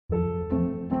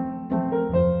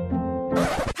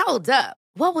Hold up.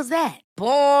 What was that?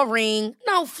 Boring.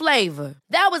 No flavor.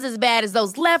 That was as bad as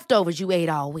those leftovers you ate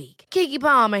all week. Keke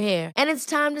Palmer here. And it's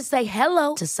time to say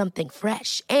hello to something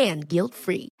fresh and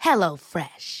guilt-free. Hello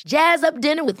Fresh. Jazz up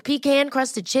dinner with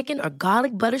pecan-crusted chicken or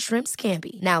garlic butter shrimp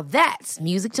scampi. Now that's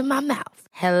music to my mouth.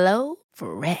 Hello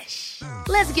Fresh.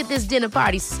 Let's get this dinner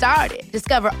party started.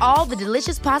 Discover all the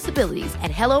delicious possibilities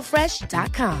at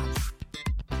hellofresh.com.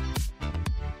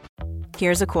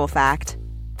 Here's a cool fact.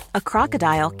 A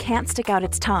crocodile can't stick out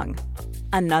its tongue.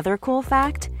 Another cool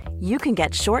fact, you can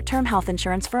get short-term health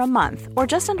insurance for a month or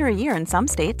just under a year in some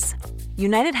states.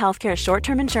 United Healthcare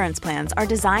short-term insurance plans are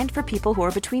designed for people who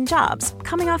are between jobs,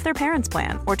 coming off their parents'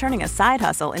 plan, or turning a side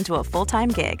hustle into a full-time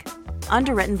gig.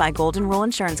 Underwritten by Golden Rule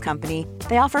Insurance Company,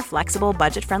 they offer flexible,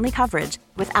 budget-friendly coverage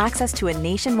with access to a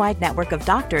nationwide network of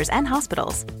doctors and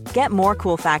hospitals. Get more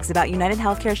cool facts about United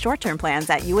Healthcare short-term plans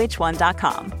at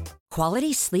uh1.com.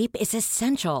 Quality sleep is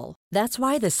essential. That's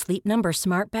why the Sleep Number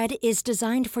Smart Bed is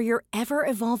designed for your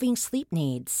ever-evolving sleep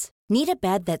needs. Need a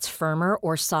bed that's firmer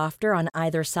or softer on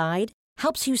either side?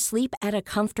 Helps you sleep at a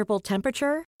comfortable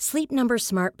temperature? Sleep Number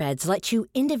Smart Beds let you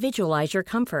individualize your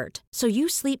comfort, so you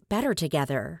sleep better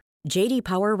together. J.D.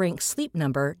 Power ranks Sleep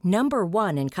Number number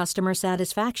 1 in customer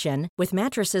satisfaction with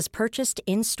mattresses purchased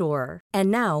in-store.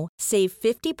 And now, save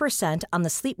 50% on the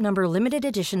Sleep Number Limited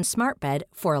Edition Smart Bed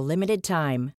for a limited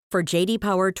time. For J.D.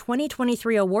 Power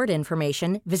 2023 award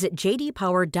information, visit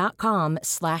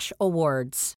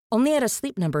jdpower.com/awards. Only at a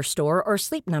Sleep Number store or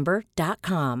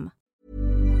sleepnumber.com.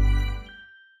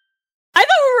 I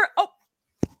thought we were...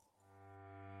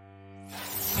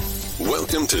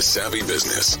 Welcome to Savvy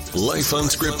Business, Life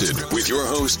Unscripted, with your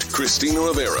host, Christina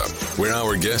Rivera, where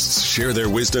our guests share their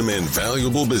wisdom and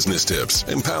valuable business tips,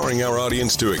 empowering our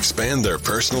audience to expand their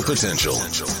personal potential.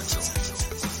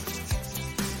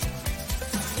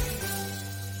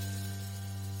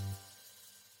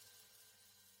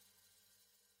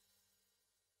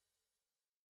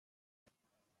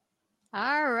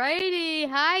 All righty.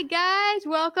 Hi, guys.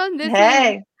 Welcome. This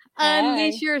Hey. is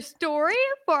Unleash Your Story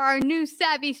for our new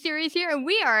Savvy series here. And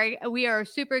we are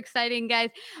super exciting, guys.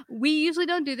 We usually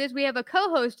don't do this. We have a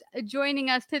co-host joining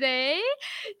us today.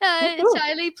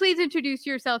 Shiley, please introduce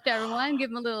yourself to everyone. Give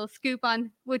them a little scoop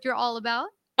on what you're all about.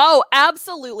 Oh,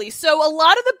 absolutely. So a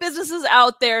lot of the businesses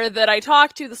out there that I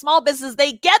talk to, the small businesses,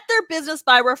 they get their business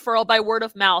by referral, by word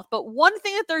of mouth. But one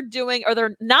thing that they're doing or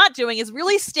they're not doing is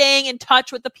really staying in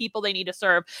touch with the people they need to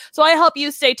serve. So I help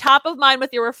you stay top of mind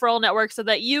with your referral network so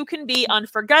that you can be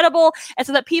unforgettable and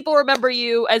so that people remember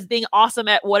you as being awesome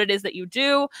at what it is that you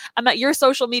do. I'm at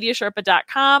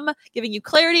yoursocialmediasherpa.com, giving you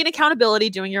clarity and accountability,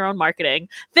 doing your own marketing.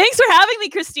 Thanks for having me,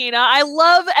 Christina. I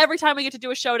love every time we get to do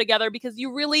a show together because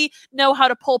you really know how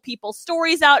to pull people's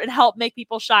stories out and help make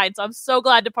people shine. So I'm so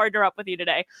glad to partner up with you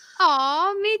today.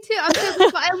 Oh, me too. I'm so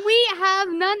grateful. And we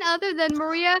have none other than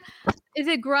Maria. Is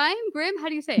it Grimm? How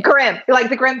do you say it? Grimm, like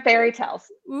the Grimm fairy tales.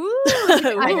 Ooh,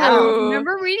 I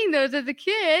remember reading those as a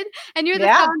kid. And you're the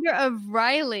founder of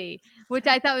Riley, which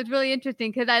I thought was really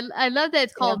interesting because I love that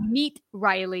it's called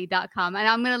meetriley.com. And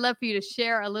I'm going to love for you to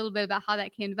share a little bit about how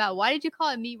that came about. Why did you call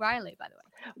it Meet Riley, by the way?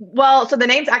 Well, so the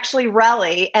name's actually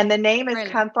Relly, and the name has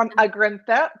come from a Grimm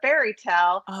fairy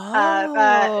tale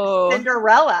of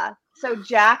Cinderella. So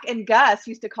Jack and Gus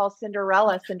used to call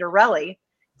Cinderella Cinderelli.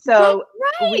 So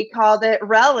we called it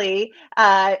Relly.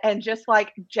 And just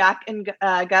like Jack and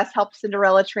Gus helped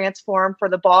Cinderella transform for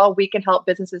the ball, we can help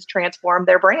businesses transform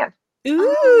their brand.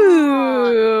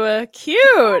 Ooh,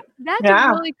 cute. That's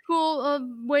a really cool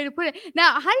way to put it.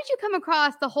 Now, how did you come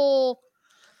across the whole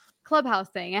Clubhouse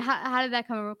thing? And how did that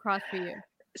come across for you?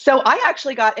 So I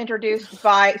actually got introduced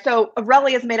so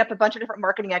Relly is made up of a bunch of different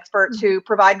marketing experts who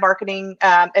provide marketing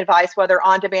advice, whether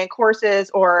on-demand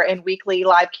courses or in weekly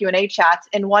live Q&A chats.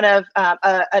 And one of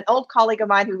an old colleague of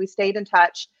mine who we stayed in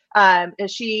touch,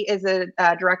 she is a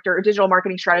digital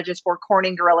marketing strategist for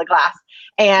Corning Gorilla Glass.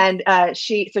 And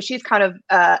she's kind of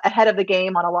ahead of the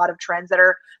game on a lot of trends that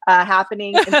are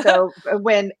happening. And so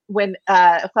when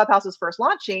Clubhouse was first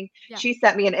launching, she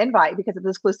sent me an invite because of the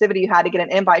exclusivity. You had to get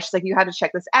an invite. She's like, you had to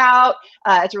check this out.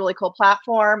 It's a really cool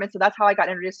platform. And so that's how I got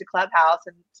introduced to Clubhouse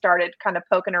and started kind of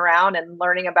poking around and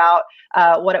learning about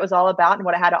what it was all about and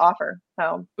what it had to offer.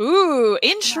 So, ooh,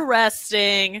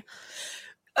 interesting.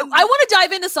 I want to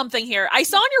dive into something here. I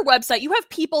saw on your website, you have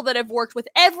people that have worked with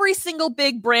every single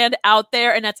big brand out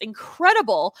there, and that's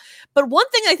incredible. But one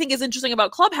thing I think is interesting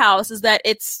about Clubhouse is that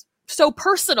it's so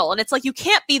personal, and it's like you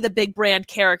can't be the big brand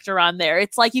character on there.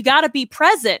 It's like you got to be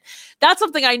present. That's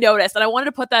something I noticed, and I wanted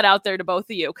to put that out there to both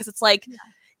of you because it's like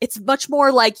it's much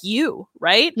more like you,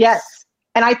 right? Yes.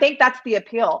 And I think that's the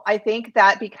appeal. I think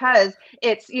that because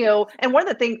it's, and one of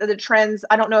the things, the trends,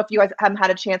 I don't know if you guys haven't had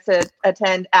a chance to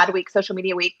attend Adweek, Social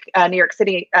Media Week, New York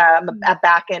City,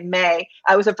 back in May.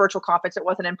 It was a virtual conference. It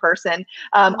wasn't in person,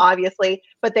 obviously.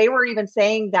 But they were even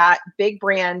saying that big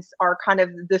brands are kind of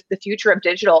the future of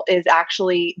digital is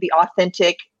actually the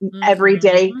authentic,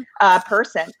 everyday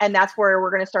person. And that's where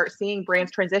we're going to start seeing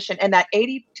brands transition. And that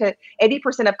 80%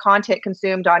 of content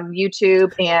consumed on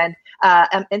YouTube and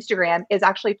Instagram is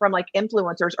actually from like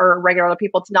influencers or regular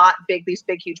people. It's not these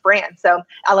big, huge brands. So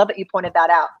I love that you pointed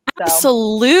that out. So.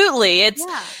 Absolutely. It's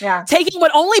taking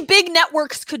what only big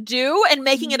networks could do and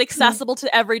making it accessible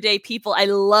to everyday people. I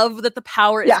love that the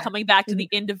power is coming back to the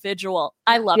individual.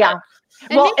 I love it.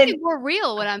 It makes it more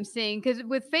real what I'm seeing, because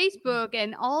with Facebook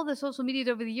and all the social medias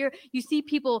over the year, you see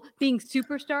people being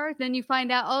superstars. Then you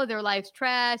find out, oh, their life's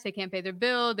trash. They can't pay their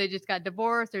bill. They just got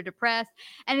divorced. They're depressed.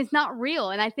 And it's not real.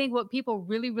 And I think what people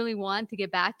really, really want to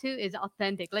get back to is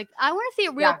authentic. Like, I want to see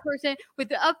a real person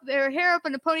with their hair up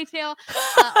in a ponytail,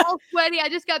 all sweaty. I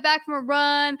just got back from a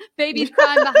run. Baby's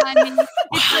crying behind me.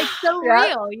 It's like so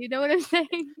real. You know what I'm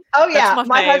saying? Oh, yeah.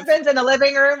 My husband's in the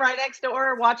living room right next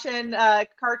door watching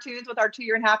cartoons with our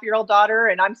 2.5-year-old daughter,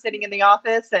 and I'm sitting in the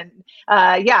office. And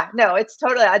it's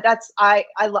totally,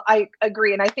 I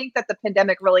agree. And I think that the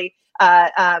pandemic really,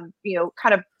 kind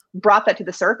of brought that to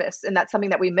the surface. And that's something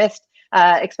that we missed,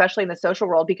 especially in the social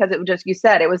world, because it was just, you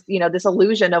said, it was, this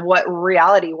illusion of what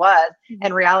reality was.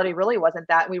 And reality really wasn't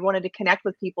that. And we wanted to connect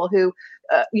with people who,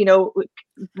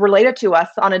 related to us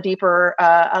on a deeper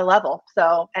level.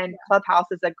 So, and Clubhouse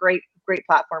is a great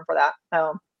platform for that.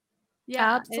 So.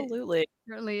 Yeah, absolutely. It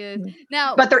certainly is.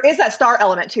 Now, but there is that star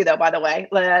element too, though. By the way,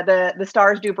 the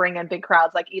stars do bring in big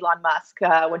crowds, like Elon Musk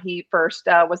when he first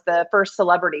was the first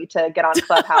celebrity to get on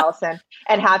Clubhouse and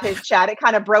have his chat. It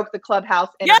kind of broke the Clubhouse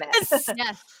internet.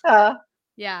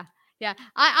 Yes. Yeah.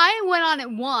 I went on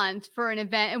it once for an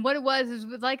event, and what it was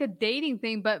like a dating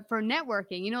thing, but for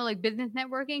networking, like business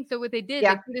networking. So what they did, they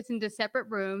put us into separate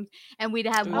rooms, and we'd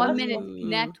have 1 minute to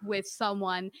connect with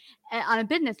someone on a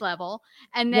business level,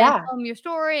 and then tell them your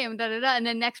story and and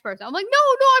then next person. I'm like, no,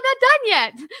 I'm not done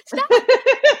yet. Stop.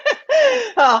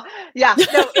 Oh, yeah.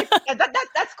 No,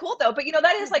 that's cool though. But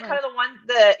that is like kind of the one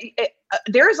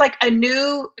there's like a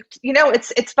new,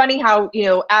 it's funny how,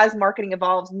 as marketing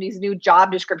evolves and these new job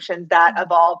descriptions that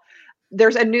evolve,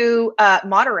 there's a new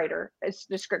moderator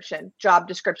job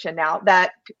description now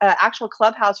that actual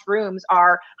Clubhouse rooms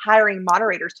are hiring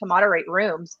moderators to moderate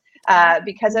rooms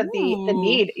because of the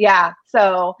need. Yeah.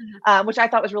 So, which I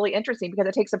thought was really interesting because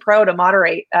it takes a pro to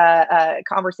moderate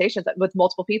conversations with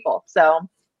multiple people. So,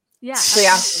 yeah.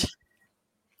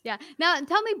 Now,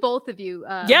 tell me, both of you,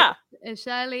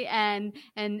 Shiley and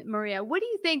Maria, what do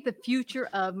you think the future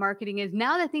of marketing is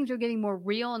now that things are getting more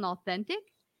real and authentic?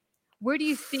 Where do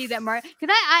you see that because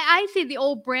I see the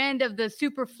old brand of the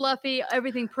super fluffy,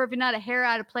 everything perfect, not a hair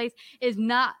out of place is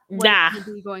not what it's going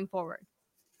to be going forward.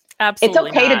 Absolutely.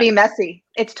 It's okay to be messy.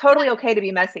 It's totally okay to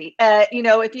be messy.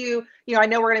 If you, I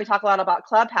know we're going to talk a lot about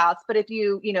Clubhouse, but if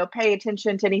you, pay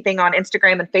attention to anything on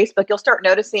Instagram and Facebook, you'll start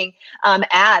noticing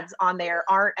ads on there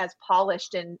aren't as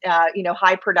polished and,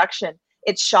 high production.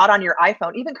 It's shot on your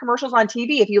iPhone. Even commercials on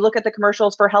TV. If you look at the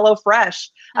commercials for HelloFresh,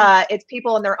 it's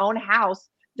people in their own house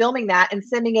filming that and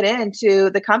sending it in to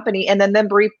the company, and then them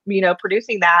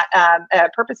producing that,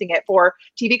 purposing it for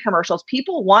TV commercials.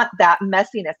 People want that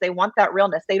messiness. They want that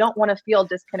realness. They don't want to feel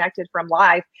disconnected from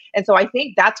life. And so I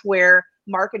think that's where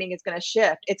marketing is going to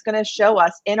shift. It's going to show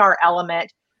us in our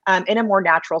element, in a more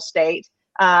natural state.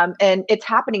 And it's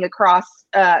happening across,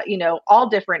 all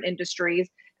different industries.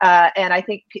 And I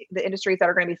think the industries that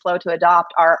are going to be slow to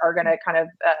adopt are going to kind of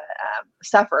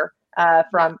suffer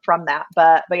from that.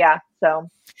 But yeah, so.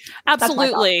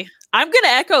 Absolutely. I'm going to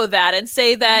echo that and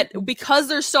say that because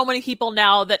there's so many people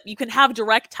now that you can have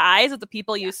direct ties with the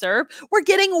people you serve, we're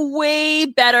getting way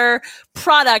better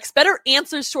products, better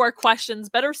answers to our questions,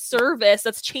 better service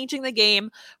that's changing the game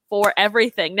for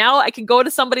everything. Now I can go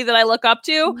to somebody that I look up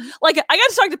to. Like, I got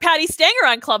to talk to Patty Stanger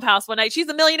on Clubhouse one night. She's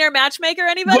a millionaire matchmaker.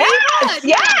 Anybody?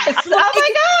 Yes. Oh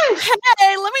my gosh.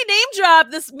 Hey, let me name drop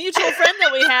this mutual friend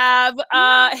that we have.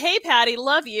 Hey, Patty,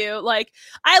 love you. Like,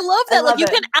 I love that. You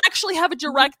can actually have a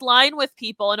direct line with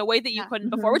people in a way that you couldn't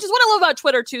before, which is what I love about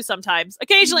Twitter too. Sometimes,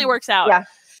 occasionally it works out. Yeah.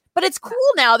 But it's cool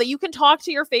now that you can talk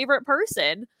to your favorite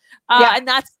person. And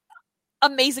that's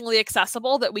amazingly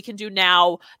accessible that we can do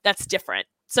now. That's different.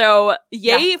 So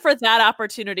yay for that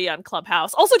opportunity on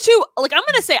Clubhouse. Also too, like, I'm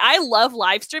going to say, I love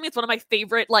live streaming. It's one of my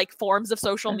favorite like forms of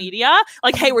social media.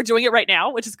 Like, hey, we're doing it right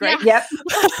now, which is great. Yep.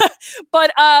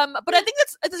 But I think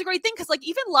it's a great thing. Cause like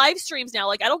even live streams now,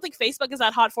 like I don't think Facebook is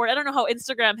that hot for it. I don't know how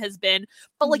Instagram has been,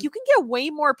 but like you can get way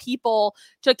more people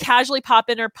to casually pop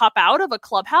in or pop out of a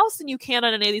Clubhouse than you can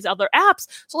on any of these other apps.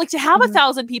 So like to have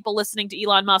 1,000 people listening to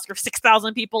Elon Musk or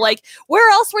 6,000 people, like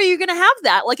where else were you going to have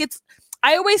that? Like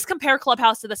I always compare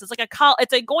Clubhouse to this. It's like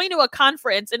it's like going to a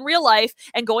conference in real life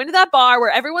and going to that bar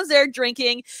where everyone's there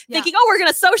drinking, thinking, oh, we're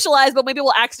going to socialize, but maybe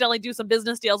we'll accidentally do some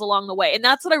business deals along the way. And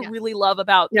that's what I really love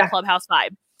about the Clubhouse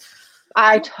vibe.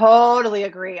 I totally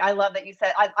agree. I love that you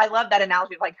said, I love that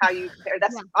analogy of like how you,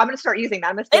 I'm going to start using that.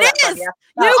 I'm going to steal that from you.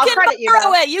 You can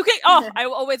borrow it. You can, I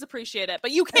always appreciate it, but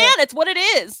you can, it's what it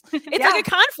is. It's like a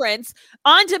conference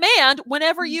on demand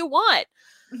whenever you want.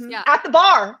 Yeah. At the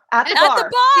bar. At the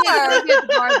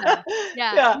bar.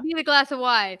 Yeah. You need a glass of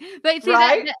wine. But see,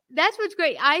 that's what's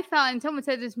great. I found, and someone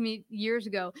said this to me years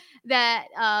ago, that,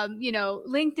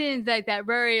 LinkedIn is like that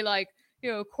very like,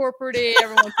 corporate-y,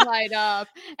 everyone's tied up.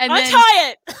 And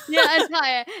untie it. Yeah,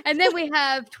 untie it. And then we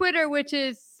have Twitter, which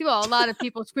is, a lot of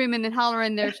people screaming and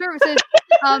hollering their services.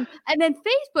 And then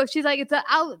Facebook, she's like,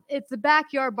 it's the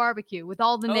backyard barbecue with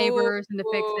all the neighbors and the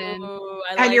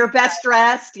fixin'. And you're best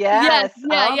dressed. Yes.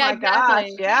 Yeah, my gosh.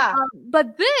 Yeah.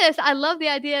 But this, I love the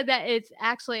idea that it's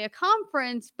actually a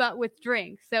conference, but with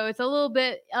drinks. So it's a little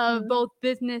bit of both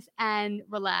business and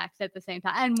relaxed at the same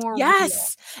time and more.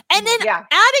 Yes. Real. And then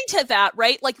adding to that,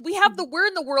 right? Like we're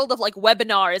in the world of like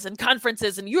webinars and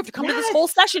conferences and you have to come to this whole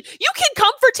session. You can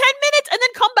come for 10 minutes and then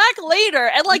come back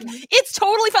later. And like, it's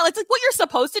totally fine. It's like what you're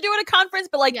supposed to do at a conference,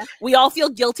 but like we all feel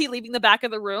guilty leaving the back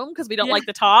of the room because we don't like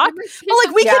to talk. But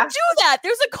like we can do that.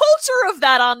 There's a culture of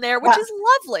that on there, which is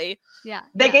lovely. Yeah.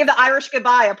 They gave the Irish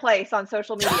goodbye a place on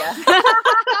social media.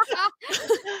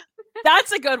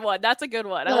 That's a good one.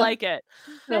 I like it.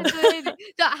 So how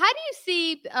do you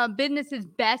see businesses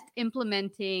best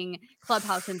implementing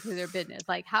Clubhouse into their business?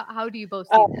 Like how do you both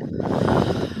see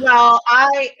that? Well,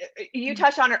 you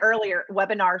touched on it earlier,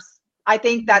 webinars. I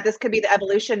think that this could be the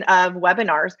evolution of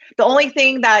webinars. The only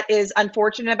thing that is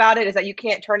unfortunate about it is that you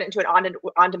can't turn it into an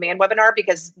on-demand webinar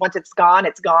because once it's gone,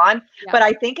 it's gone. Yeah. But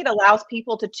I think it allows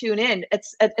people to tune in.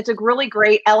 It's a really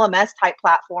great LMS type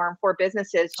platform for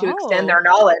businesses to extend their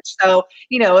knowledge. So,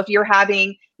 if you're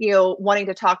having, wanting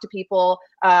to talk to people,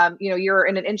 you're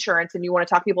in an insurance and you want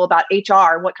to talk to people about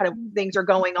HR, what kind of things are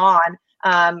going on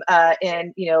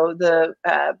in, the,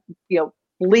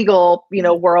 legal,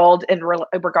 world in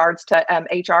regards to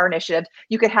HR initiatives.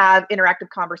 You could have interactive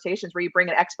conversations where you bring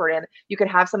an expert in. You could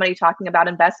have somebody talking about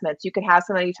investments. You could have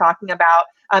somebody talking about,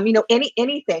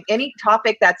 anything, any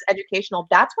topic that's educational.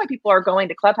 That's why people are going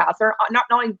to Clubhouse. They're not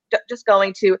only just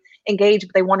going to engage,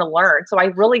 but they want to learn. So I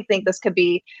really think this could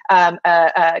be a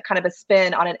kind of a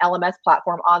spin on an LMS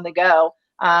platform on the go.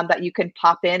 That you can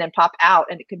pop in and pop out,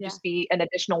 and it could just be an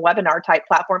additional webinar type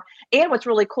platform. And what's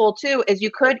really cool too is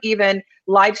you could even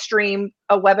live stream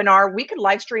a webinar. We could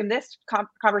live stream this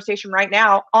conversation right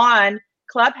now on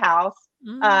Clubhouse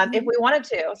if we wanted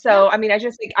to. So I mean, I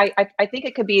just think I think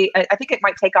it could be. I think it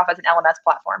might take off as an LMS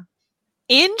platform.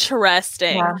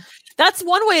 Interesting. Yeah. That's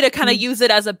one way to kind of use it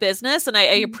as a business. And I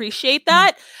appreciate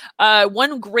that.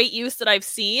 One great use that I've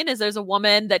seen is there's a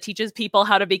woman that teaches people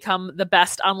how to become the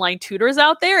best online tutors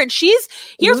out there. And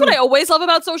here's what I always love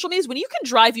about social media is when you can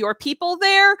drive your people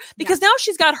there, because now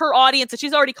she's got her audience that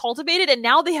she's already cultivated. And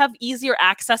now they have easier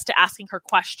access to asking her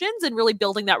questions and really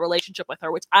building that relationship with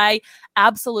her, which I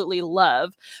absolutely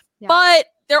love. Yeah. But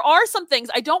there are some things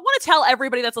I don't want to tell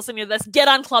everybody that's listening to this, get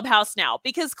on Clubhouse now,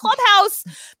 because Clubhouse,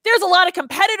 there's a lot of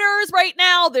competitors right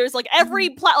now. There's like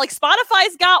every like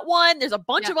Spotify's got one. There's a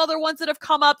bunch of other ones that have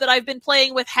come up that I've been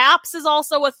playing with. Haps is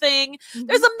also a thing.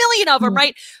 There's a million of them,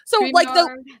 right? So StreamYard. Like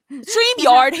the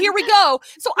StreamYard, here we go.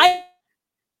 So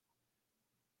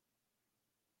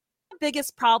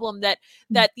biggest problem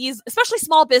that these, especially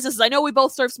small businesses, I know we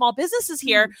both serve small businesses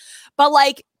here, but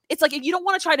like, it's like, if you don't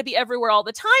want to try to be everywhere all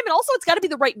the time. And also it's got to be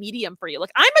the right medium for you.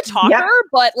 Like I'm a talker,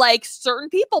 but like certain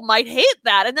people might hate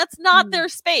that and that's not their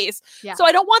space. Yeah. So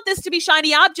I don't want this to be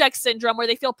shiny object syndrome where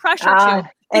they feel pressure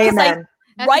to. Amen.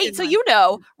 Right. So,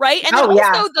 right. And then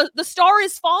also the star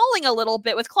is falling a little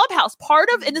bit with Clubhouse. Part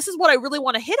of, and this is what I really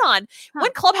want to hit on.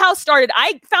 When Clubhouse started,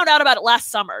 I found out about it last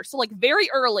summer. So like very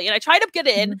early, and I tried to get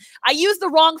in. I used the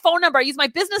wrong phone number. I used my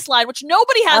business line, which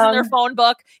nobody has in their phone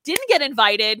book, didn't get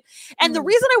invited. And the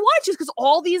reason I wanted to is because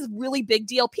all these really big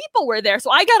deal people were there.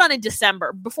 So I got on in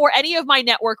December before any of my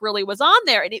network really was on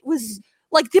there. And it was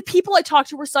like the people I talked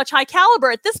to were such high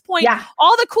caliber. At this point,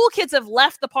 all the cool kids have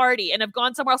left the party and have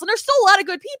gone somewhere else. And there's still a lot of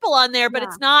good people on there, but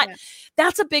it's not,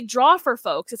 that's a big draw for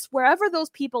folks. It's wherever those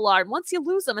people are. And once you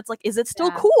lose them, it's like, is it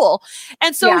still cool?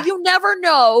 And so you never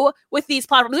know with these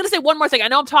platforms. I'm going to say one more thing. I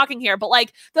know I'm talking here, but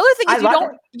like the other thing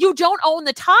is you don't own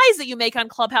the ties that you make on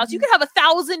Clubhouse. You could have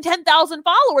 1,000, 10,000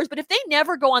 followers, but if they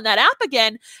never go on that app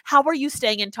again, how are you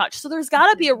staying in touch? So there's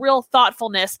got to be a real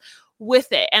thoughtfulness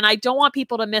with it. And I don't want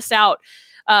people to miss out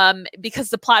because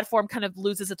the platform kind of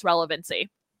loses its relevancy.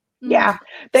 Yeah,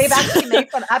 they've actually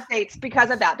made some updates because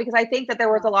of that, because I think that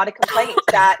there was a lot of complaints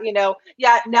that,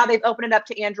 now they've opened it up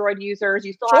to Android users.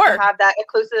 You still have to have that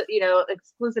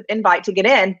exclusive invite to get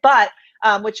in, but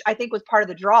which I think was part of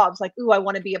the draw. It's like, ooh, I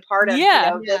want to be a part of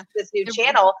this new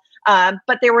channel.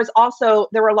 But there were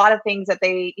a lot of things that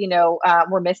they,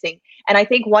 were missing. And I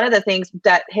think one of the things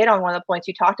that hit on one of the points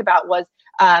you talked about was,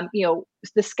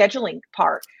 the scheduling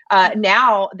part.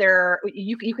 Now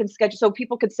you can schedule, so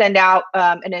people could send out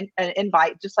an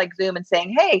invite just like Zoom and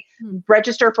saying, hey,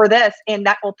 register for this. And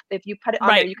that will, if you put it on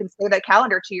there, you can save that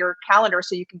calendar to your calendar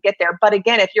so you can get there. But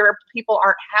again, if your people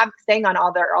aren't staying on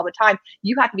all the time,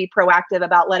 you have to be proactive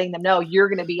about letting them know you're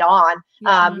going to be on.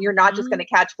 You're not just going to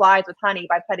catch flies with honey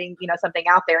by putting, something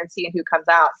out there and seeing who comes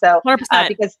out. So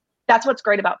because that's what's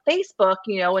great about Facebook,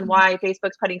 and why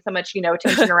Facebook's putting so much,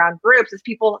 attention around groups is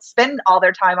people spend all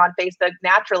their time on Facebook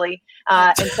naturally.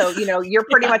 And so, you're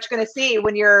pretty much going to see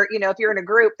when you're, if you're in a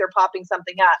group, they're popping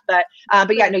something up.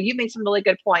 But yeah, no, you've made some really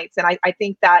good points. And I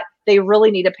think that they really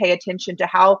need to pay attention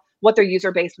to what their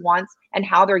user base wants and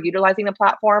how they're utilizing the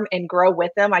platform and grow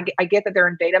with them. I get that they're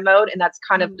in beta mode and that's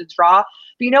kind of the draw.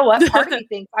 But you know what? Part of me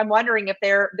thinks, I'm wondering if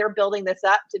they're building this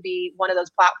up to be one of those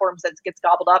platforms that gets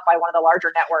gobbled up by one of the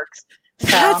larger networks.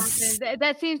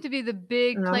 That seems to be the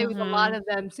big play with a lot of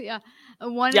them. So,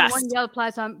 one of the other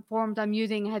platforms I'm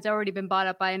using has already been bought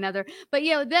up by another. But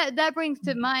that brings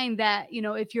to mind that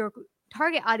if your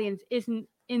target audience isn't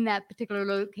in that particular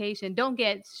location, don't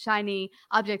get shiny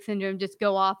object syndrome. Just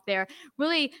go off there.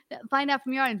 Really find out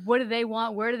from your audience, what do they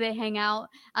want? Where do they hang out?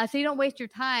 So you don't waste your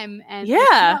time. And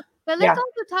but let's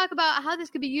also talk about how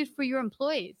this could be used for your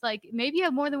employees. Like maybe you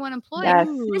have more than one employee. Yes.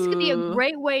 This could be a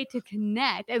great way to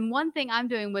connect. And one thing I'm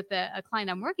doing with a client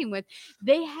I'm working with,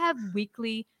 they have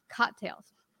weekly cocktails.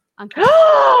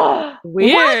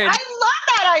 Weird. What? I love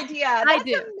that idea. That's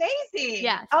amazing.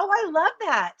 Yes. Oh, I love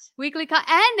that. Weekly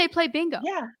and they play bingo.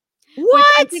 Yeah. What?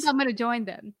 I think I'm going to join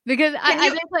them because I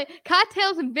play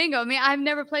cocktails and bingo. I mean, I've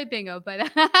never played bingo, but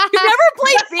you've never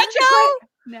played bingo?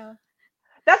 No.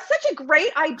 That's such a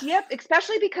great idea,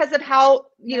 especially because of how,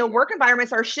 work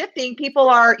environments are shifting. People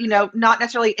are, not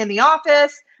necessarily in the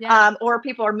office, or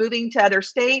people are moving to other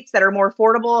states that are more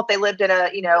affordable if they lived in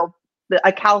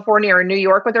a California or New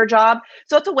York with their job.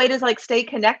 So it's a way to stay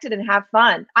connected and have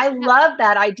fun. I love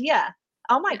that idea.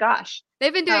 Oh my gosh.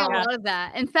 They've been doing a lot of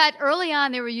that. In fact, early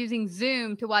on, they were using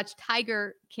Zoom to watch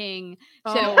Tiger King.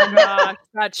 Oh my gosh,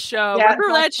 that show. Yeah,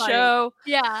 remember that show?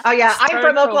 Yeah. Oh yeah, I'm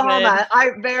from Oklahoma.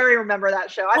 I very remember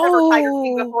that show. I remember Tiger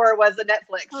King before it was a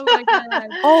Netflix. Oh my God.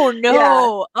 Oh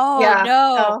no. Yeah.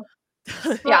 Oh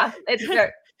no. Yeah, it's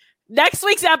good. Next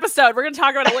week's episode, we're going to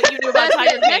talk about what you knew about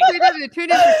Tiger King. Next week, I'm going to tune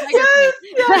in for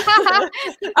Tiger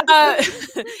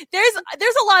King.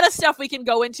 There's a lot of stuff we can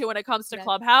go into when it comes to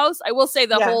Clubhouse. I will say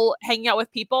the whole hanging out with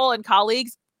people and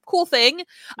colleagues, cool thing.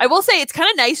 I will say it's kind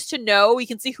of nice to know you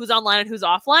can see who's online and who's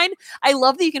offline. I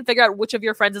love that you can figure out which of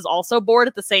your friends is also bored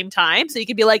at the same time. So you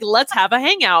can be like, let's have a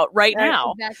hangout right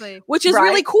now. Exactly. Which is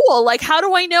really cool. Like, how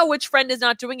do I know which friend is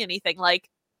not doing anything? Like,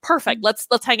 perfect. Let's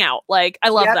hang out. Like, I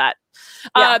love that.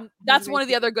 That's one of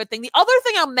the other good things. The other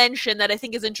thing I'll mention that I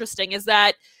think is interesting is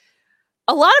that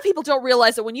a lot of people don't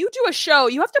realize that when you do a show,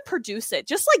 you have to produce it.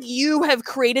 Just like you have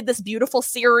created this beautiful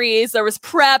series, there was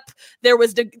prep, there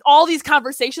was all these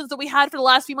conversations that we had for the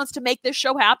last few months to make this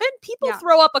show happen. People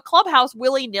throw up a Clubhouse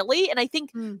willy-nilly, and I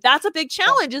think that's a big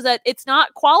challenge is that it's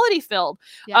not quality filled.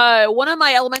 One of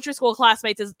my elementary school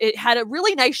classmates, it had a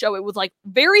really nice show. It was like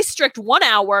very strict 1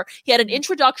 hour. He had an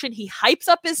introduction, he hypes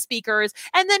up his speakers,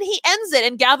 and then he ends it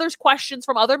and gathers questions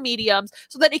from other mediums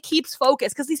so that it keeps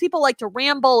focused, because these people like to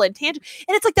ramble and tangent.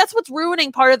 And it's like, that's what's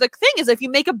ruining part of the thing is if you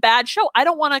make a bad show, I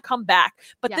don't want to come back.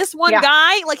 But this one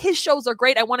guy, like his shows are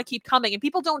great. I want to keep coming. And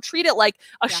people don't treat it like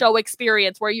a show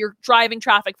experience where you're driving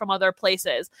traffic from other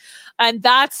places. And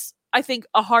that's, I think,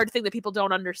 a hard thing that people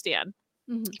don't understand.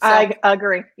 I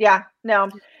agree. Yeah, no.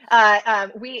 So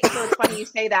it's funny you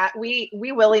say that. We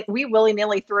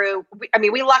willy-nilly threw,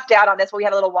 we lucked out on this. We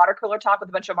had a little water cooler talk with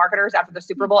a bunch of marketers after the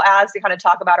Super Bowl ads to kind of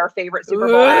talk about our favorite Super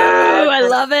Bowl ads. I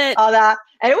love it. All that.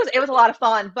 And it was a lot of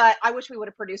fun, but I wish we would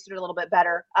have produced it a little bit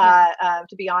better,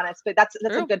 to be honest. But that's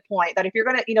a good point, that if you're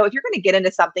going to get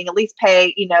into something, at least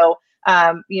pay,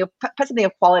 put something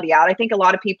of quality out. I think a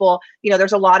lot of people,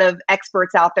 there's a lot of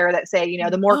experts out there that say,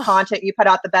 the more content you put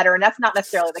out, the better. And that's not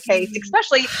necessarily the case,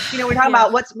 especially, we're talking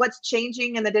about what's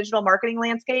changing in the digital marketing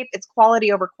landscape. It's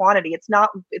quality over quantity. It's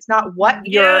not what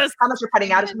how much you're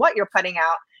putting out, it's what you're putting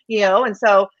out, And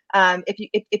so,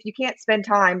 if you can't spend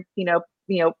time,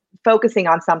 focusing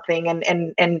on something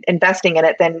and investing in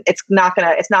it, then it's not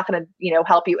gonna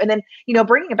help you. And then,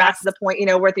 bringing it back to the point,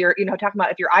 where you're, talking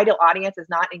about if your ideal audience is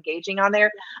not engaging on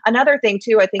there. Another thing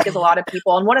too, I think, is a lot of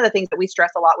people, and one of the things that we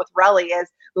stress a lot with Relly is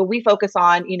we focus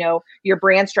on, your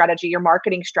brand strategy, your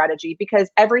marketing strategy, because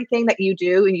everything that you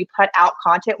do and you put out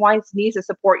content wise needs to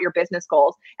support your business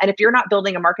goals. And if you're not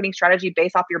building a marketing strategy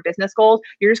based off your business goals,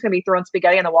 you're just going to be throwing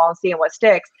spaghetti on the wall and seeing what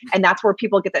sticks. And that's where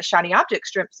people get that shiny object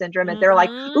syndrome. And they're like,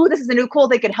 ooh, this is a new cool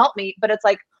thing could help me. But it's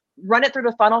like, run it through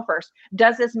the funnel first.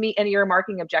 Does this meet any of your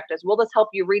marketing objectives? Will this help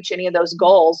you reach any of those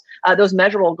goals, those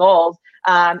measurable goals?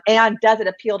 And does it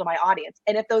appeal to my audience?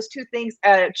 And if those two things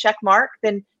check mark,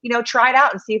 then, try it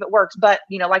out and see if it works. But,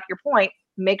 like your point,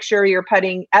 make sure you're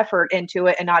putting effort into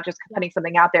it and not just putting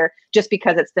something out there just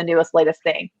because it's the newest, latest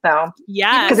thing. So,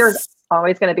 yeah, because there's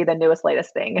always going to be the newest,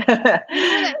 latest thing.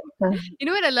 You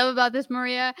know what I love about this,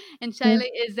 Maria and Shiley,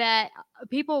 is that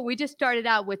we just started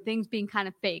out with things being kind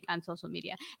of fake on social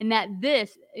media, and that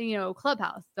this,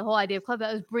 Clubhouse, the whole idea of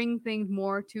Clubhouse is bring things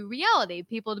more to reality,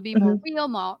 people to be more real,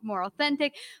 more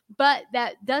authentic, but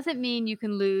that doesn't mean you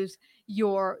can lose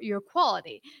your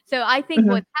quality. So I think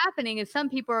what's happening is some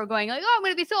people are going like, oh, I'm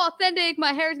going to be so authentic.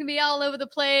 My hair is going to be all over the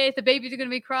place. The babies are going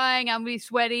to be crying. I'm going to be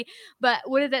sweaty. But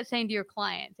what is that saying to your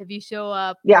clients? If you show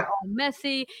up all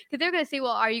messy, because they're going to say,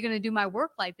 well, are you going to do my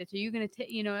work like this? Are you going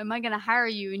to, am I going to hire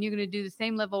you and you're going to do the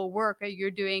same level of work that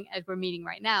you're doing as we're meeting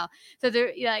right now? So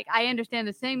they're like, I understand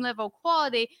the same level of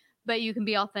quality, but you can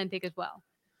be authentic as well.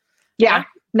 Yeah.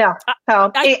 No.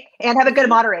 And have a good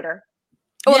moderator.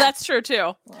 Well, that's true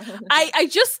too. I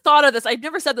just thought of this. I've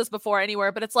never said this before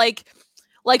anywhere, but it's like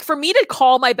for me to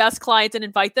call my best clients and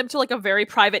invite them to like a very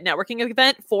private networking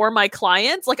event for my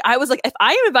clients. Like I was like, if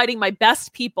I am inviting my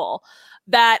best people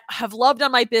that have loved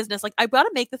on my business, like I've got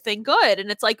to make the thing good.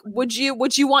 And it's like, would you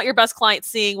want your best client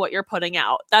seeing what you're putting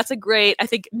out? That's a great, I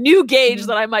think, new gauge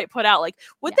that I might put out. Like,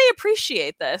 would they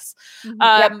appreciate this? But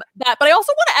I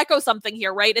also want to echo something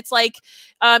here, right? It's like,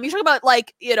 you're talking about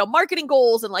like, marketing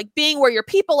goals and like being where your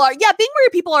people are. Yeah, being where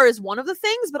your people are is one of the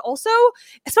things, but also,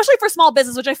 especially for small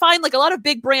business, which I find like a lot of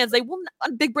big brands,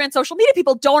 big brand social media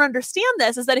people don't understand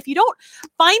this, is that if you don't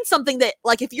find something that,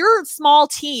 like, if you're a small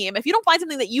team, if you don't find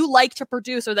something that you like to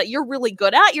produce or that you're really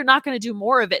good at, you're not going to do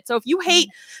more of it. So if you hate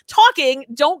talking,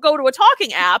 don't go to a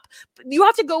talking app. You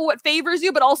have to go what favors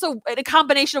you, but also a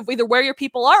combination of either where your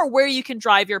people are or where you can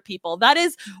drive your people. That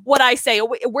is what I say.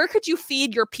 Where could you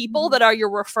feed your people that are your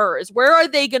refers? Where are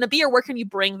they going to be, or where can you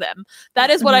bring them? That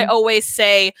is what I always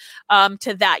say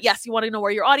to that. Yes, you want to know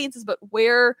where your audience is, but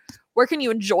where can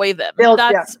you enjoy them?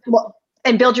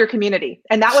 And build your community.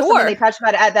 And that was something they touched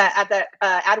about at the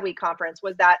Adweek conference,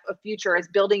 was that a future is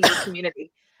building your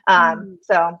community.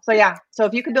 So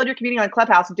if you can build your community on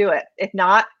Clubhouse, do it. If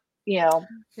not,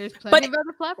 there's plenty of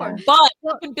other platforms. But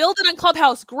you can build it on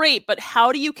Clubhouse, great. But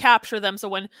how do you capture them?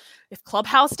 So if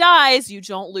Clubhouse dies, you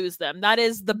don't lose them. That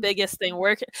is the biggest thing.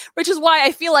 Which is why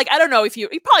I feel like, I don't know if you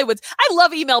probably would. I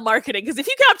love email marketing, because if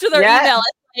you capture their email,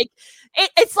 it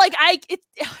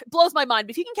blows my mind.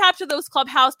 But if you can capture those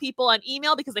Clubhouse people on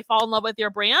email because they fall in love with your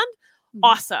brand,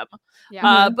 awesome.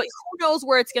 But who knows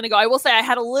where it's going to go? I will say I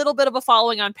had a little bit of a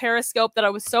following on Periscope that I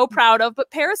was so proud of, but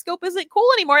Periscope isn't cool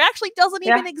anymore. It actually doesn't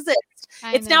even exist.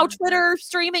 It's now Twitter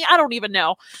streaming. I don't even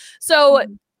know. So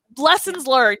lessons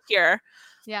learned here.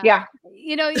 Yeah.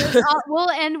 We'll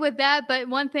end with that. But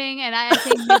one thing, and I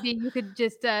think maybe you could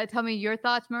just tell me your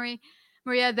thoughts,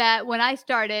 Maria, that when I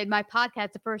started my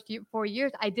podcast the first 4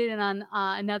 years, I did it on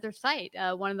another site,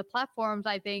 one of the platforms,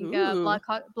 I think,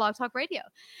 Blog Talk Radio.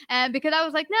 And because I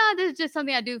was like, no, this is just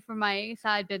something I do for my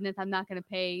side business. I'm not going to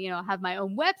pay, have my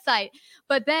own website.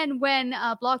 But then when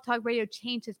Blog Talk Radio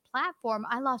changed its platform,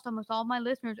 I lost almost all my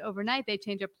listeners overnight. They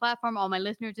changed their platform. All my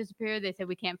listeners disappeared. They said,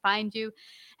 we can't find you.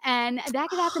 And that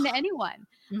could happen to anyone.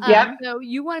 So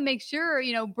you want to make sure,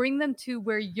 bring them to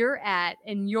where you're at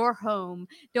in your home.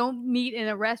 Don't meet in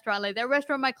a restaurant. Like that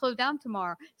restaurant might close down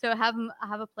tomorrow. So have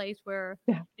a place where,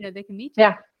 they can meet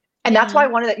you. And that's why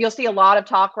you'll see a lot of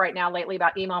talk right now lately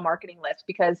about email marketing lists,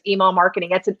 because email marketing,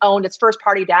 it's first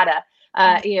party data,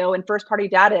 and first party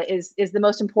data is the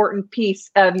most important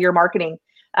piece of your marketing,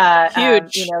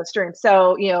 Huge. stream.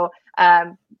 So,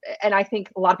 and I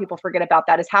think a lot of people forget about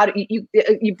that, is how do you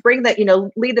bring that,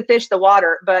 lead the fish, the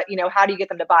water, but how do you get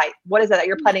them to bite? What is it that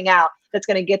you're putting out that's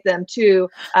going to get them to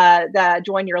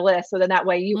join your list? So then that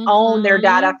way you own their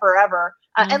data forever.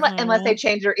 Unless they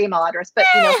change their email address, but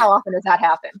how often does that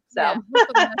happen? So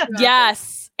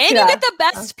yes, and you get the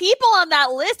best people on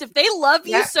that list. If they love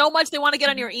you so much, they want to get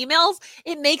on your emails.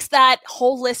 It makes that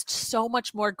whole list so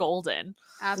much more golden.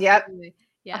 Absolutely,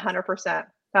 yeah, 100%.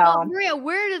 Well, Maria,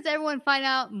 where does everyone find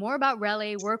out more about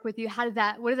Relly? Work with you? What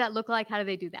does that look like? How do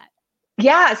they do that?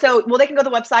 Yeah. So, they can go to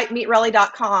the website,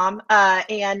 meetrelly.com,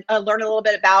 and learn a little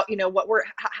bit about,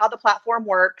 how the platform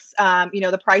works.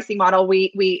 The pricing model,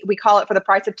 we call it for the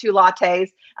price of 2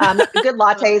 lattes, good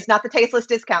lattes, not the tasteless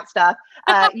discount stuff.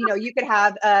 You could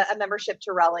have a membership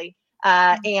to Relly.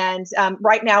 And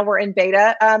right now we're in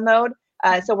beta mode.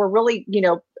 So we're really,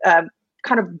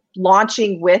 kind of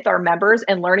launching with our members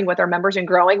and learning with our members and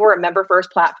growing. We're a member first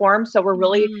platform. So we're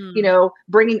really,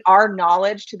 bringing our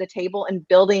knowledge to the table and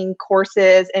building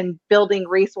courses and building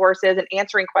resources and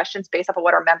answering questions based off of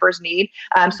what our members need.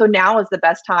 So now is the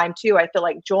best time too, I feel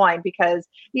like, join, because,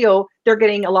 they're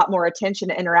getting a lot more attention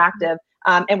and interactive.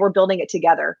 And we're building it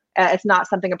together. It's not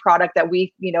a product that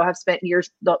we, have spent years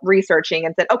researching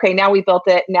and said, okay, now we built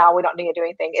it. Now we don't need to do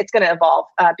anything. It's going to evolve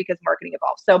because marketing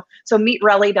evolves. So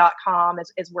meetrelly.com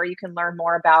is where you can learn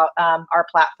more about our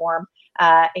platform.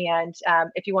 And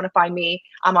if you want to find me,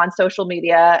 I'm on social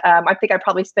media. I think I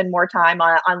probably spend more time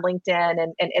on LinkedIn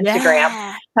and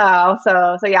Instagram. Yeah.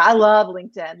 So yeah, I love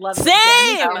LinkedIn.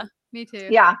 Same. LinkedIn, Me too.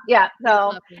 Yeah.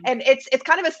 So, and it's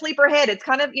kind of a sleeper hit. It's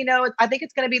kind of, I think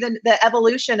it's going to be the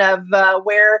evolution of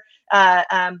where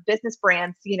business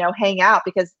brands, hang out,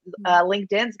 because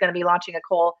LinkedIn is going to be launching a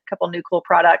couple new cool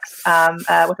products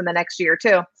within the next year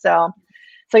too. So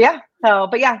yeah.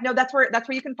 But yeah, no, that's where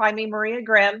you can find me, Maria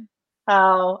Grimm.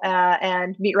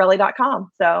 And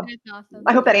meetrelly.com. So awesome.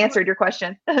 I hope that answered your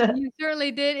question. You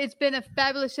certainly did. It's been a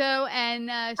fabulous show. And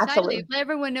Shiley, let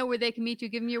everyone know where they can meet you.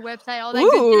 Give them your website, all that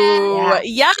good stuff.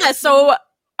 Yeah. So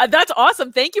that's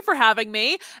awesome. Thank you for having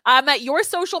me. I'm at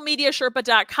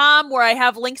yoursocialmediasherpa.com, where I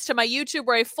have links to my YouTube,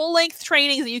 where I have full-length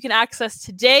trainings that you can access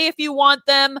today if you want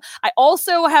them. I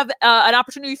also have an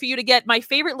opportunity for you to get my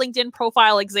favorite LinkedIn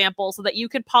profile example so that you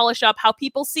can polish up how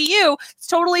people see you. It's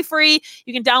totally free.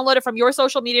 You can download it from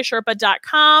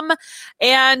yoursocialmediasherpa.com.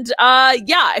 And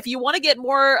if you want to get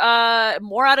more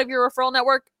out of your referral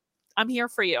network, I'm here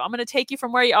for you. I'm going to take you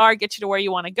from where you are, get you to where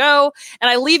you want to go. And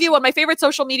I leave you with my favorite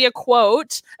social media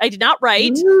quote. I did not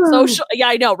write. Yeah,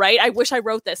 I know, right? I wish I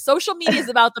wrote this. Social media is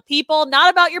about the people,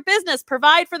 not about your business.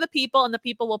 Provide for the people, and the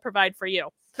people will provide for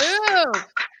you. Boom.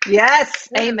 Yes.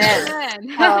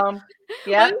 Amen. Well,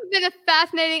 it's been a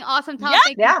fascinating, awesome talk.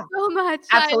 Thank you so much,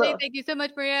 Shiley. Thank you so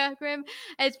much, Maria Grimm.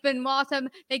 It's been awesome.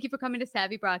 Thank you for coming to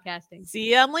Savvy Broadcasting.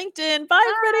 See you on LinkedIn.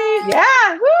 Bye, everybody.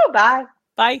 Yeah. Woo. Bye.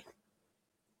 Bye.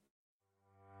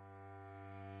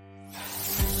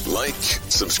 Like,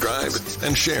 subscribe,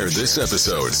 and share this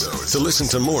episode. To listen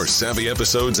to more savvy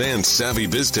episodes and savvy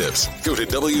biz tips, go to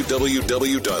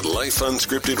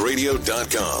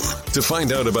www.lifeunscriptedradio.com. To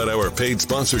find out about our paid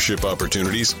sponsorship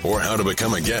opportunities or how to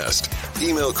become a guest,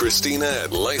 email Christina at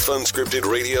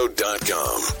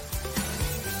lifeunscriptedradio.com.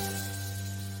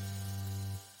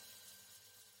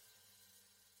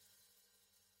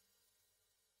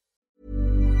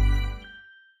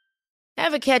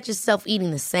 Ever catch yourself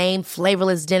eating the same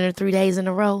flavorless dinner 3 days in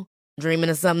a row? Dreaming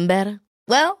of something better?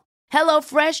 Well,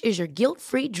 HelloFresh is your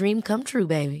guilt-free dream come true,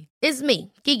 baby. It's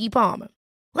me, Keke Palmer.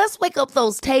 Let's wake up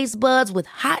those taste buds with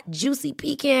hot, juicy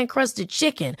pecan-crusted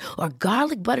chicken or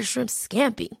garlic butter shrimp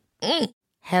scampi.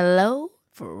 Hello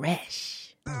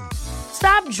Fresh.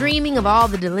 Stop dreaming of all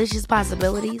the delicious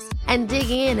possibilities and dig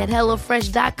in at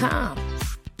HelloFresh.com.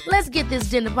 Let's get this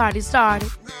dinner party started.